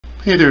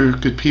Hey there,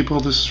 good people.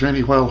 This is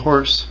Randy Wild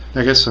Horse.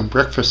 I got some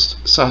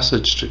breakfast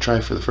sausage to try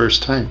for the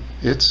first time.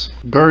 It's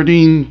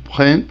gardein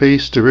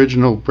plant-based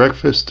original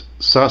breakfast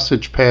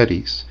sausage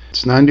patties.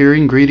 It's non-dairy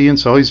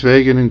ingredients, always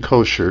vegan and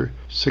kosher.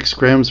 6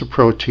 grams of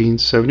protein,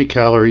 70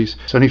 calories,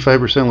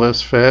 75%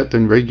 less fat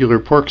than regular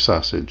pork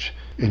sausage.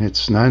 And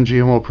it's Non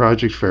GMO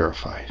Project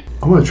Verified.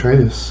 I'm going to try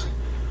this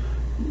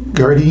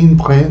gardein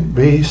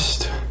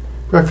plant-based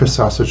breakfast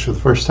sausage for the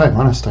first time,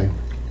 honest time.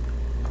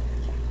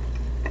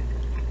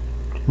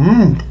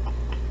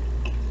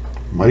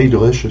 Mighty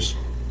delicious.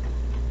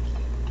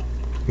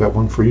 Got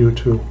one for you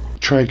too.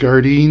 Try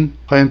gardein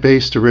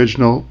plant-based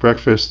original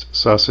breakfast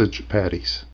sausage patties.